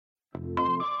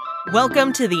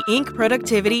Welcome to the Inc.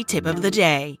 Productivity Tip of the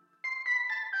Day.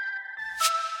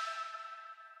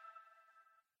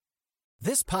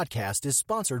 This podcast is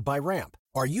sponsored by Ramp.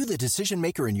 Are you the decision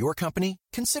maker in your company?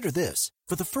 Consider this.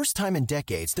 For the first time in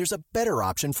decades, there's a better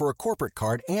option for a corporate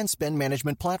card and spend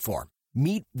management platform.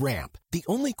 Meet Ramp, the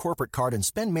only corporate card and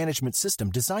spend management system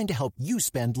designed to help you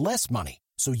spend less money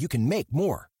so you can make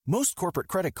more. Most corporate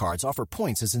credit cards offer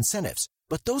points as incentives,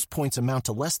 but those points amount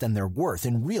to less than their worth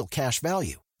in real cash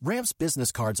value. Ramp's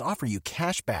business cards offer you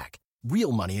cash back,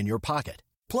 real money in your pocket.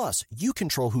 Plus, you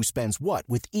control who spends what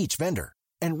with each vendor.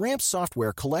 And Ramp's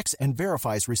software collects and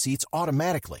verifies receipts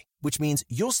automatically, which means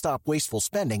you'll stop wasteful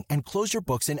spending and close your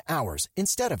books in hours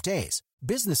instead of days.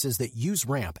 Businesses that use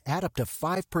Ramp add up to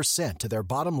 5% to their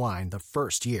bottom line the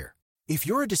first year. If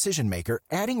you're a decision maker,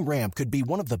 adding Ramp could be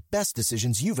one of the best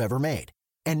decisions you've ever made.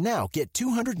 And now get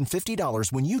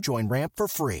 $250 when you join Ramp for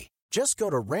free. Just go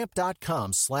to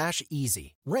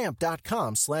ramp.com/easy.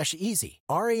 Ramp.com/easy.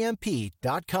 RAMP.com/easy.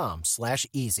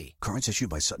 Cards issued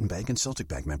by Sutton Bank and Celtic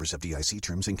Bank, members FDIC.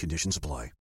 Terms and conditions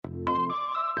apply.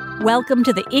 Welcome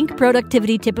to the Inc.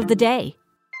 Productivity Tip of the Day.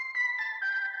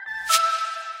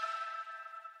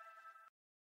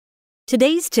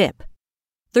 Today's tip.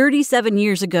 37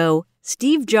 years ago,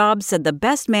 Steve Jobs said the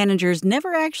best managers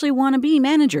never actually want to be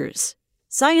managers.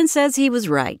 Science says he was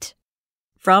right.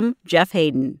 From Jeff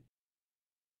Hayden.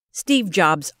 Steve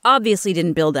Jobs obviously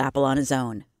didn't build Apple on his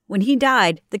own. When he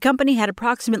died, the company had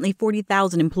approximately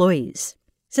 40,000 employees.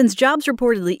 Since Jobs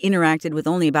reportedly interacted with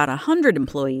only about 100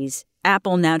 employees,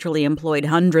 Apple naturally employed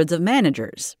hundreds of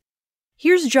managers.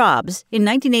 Here's Jobs in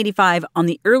 1985 on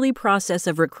the early process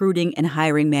of recruiting and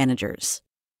hiring managers.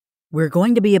 "We're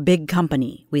going to be a big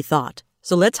company, we thought,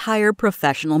 so let's hire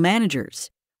professional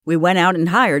managers. We went out and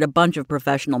hired a bunch of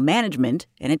professional management,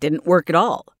 and it didn't work at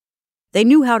all. They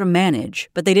knew how to manage,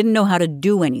 but they didn't know how to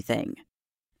do anything.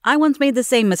 I once made the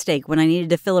same mistake when I needed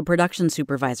to fill a production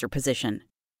supervisor position.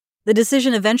 The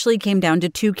decision eventually came down to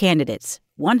two candidates.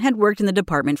 One had worked in the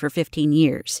department for 15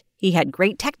 years. He had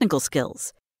great technical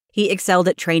skills. He excelled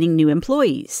at training new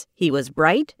employees. He was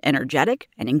bright, energetic,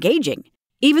 and engaging.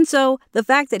 Even so, the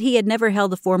fact that he had never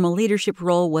held a formal leadership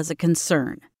role was a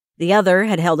concern. The other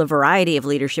had held a variety of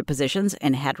leadership positions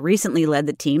and had recently led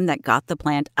the team that got the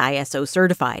plant ISO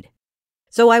certified.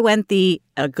 So I went the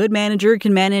 "a good manager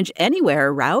can manage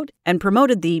anywhere" route and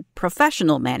promoted the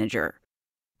professional manager.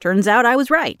 Turns out I was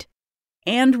right.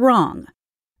 And wrong.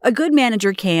 A good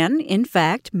manager can, in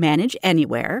fact, manage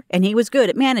anywhere, and he was good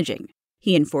at managing.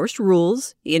 He enforced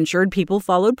rules, he ensured people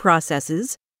followed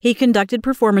processes, he conducted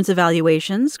performance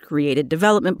evaluations, created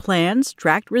development plans,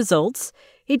 tracked results.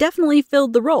 He definitely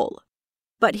filled the role.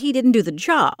 But he didn't do the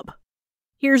job.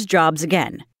 Here's Jobs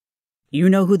again. "You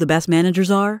know who the best managers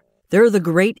are? They're the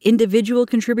great individual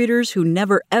contributors who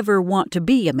never ever want to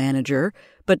be a manager,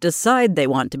 but decide they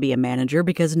want to be a manager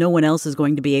because no one else is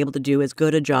going to be able to do as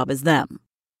good a job as them."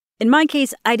 In my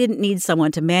case, I didn't need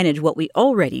someone to manage what we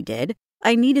already did.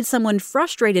 I needed someone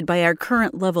frustrated by our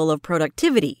current level of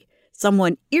productivity,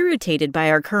 someone irritated by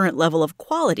our current level of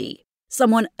quality,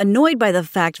 someone annoyed by the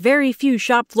fact very few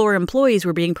shop floor employees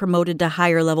were being promoted to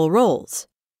higher level roles.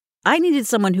 I needed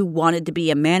someone who wanted to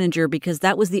be a manager because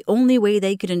that was the only way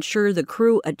they could ensure the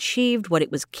crew achieved what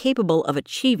it was capable of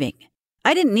achieving.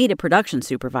 I didn't need a production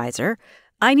supervisor.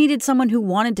 I needed someone who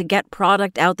wanted to get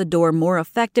product out the door more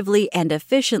effectively and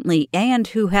efficiently and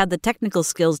who had the technical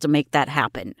skills to make that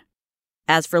happen.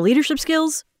 As for leadership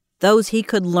skills, those he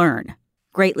could learn.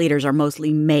 Great leaders are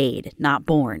mostly made, not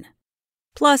born.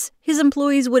 Plus, his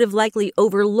employees would have likely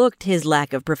overlooked his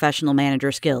lack of professional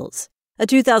manager skills. A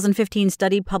 2015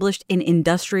 study published in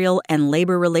Industrial and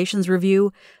Labor Relations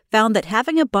Review found that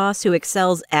having a boss who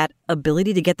excels at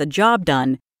ability to get the job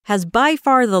done has by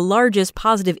far the largest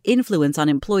positive influence on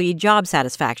employee job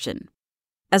satisfaction.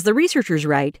 As the researchers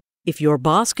write, if your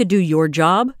boss could do your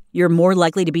job, you're more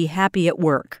likely to be happy at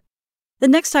work. The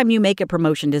next time you make a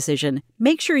promotion decision,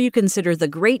 make sure you consider the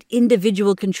great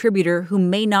individual contributor who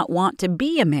may not want to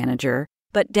be a manager,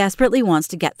 but desperately wants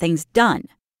to get things done.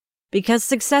 Because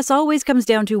success always comes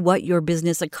down to what your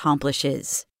business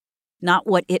accomplishes, not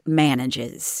what it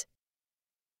manages.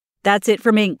 That's it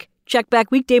from Inc. Check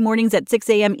back weekday mornings at 6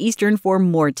 a.m. Eastern for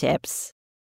more tips.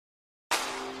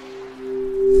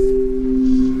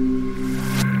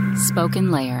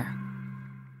 Spoken Layer.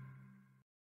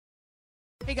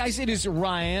 Hey guys, it is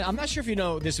Ryan. I'm not sure if you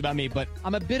know this about me, but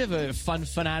I'm a bit of a fun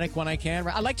fanatic when I can.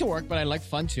 I like to work, but I like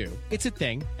fun too. It's a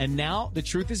thing. And now the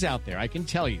truth is out there. I can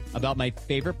tell you about my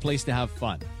favorite place to have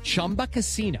fun. Chumba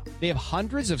Casino. They have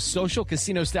hundreds of social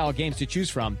casino style games to choose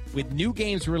from with new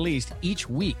games released each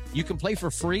week. You can play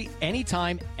for free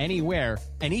anytime, anywhere.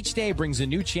 And each day brings a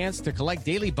new chance to collect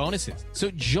daily bonuses. So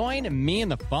join me in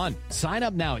the fun. Sign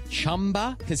up now at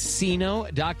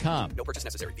ChumbaCasino.com. No purchase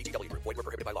necessary. VGW Group. Void where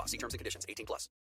prohibited by law. See terms and conditions. 18+.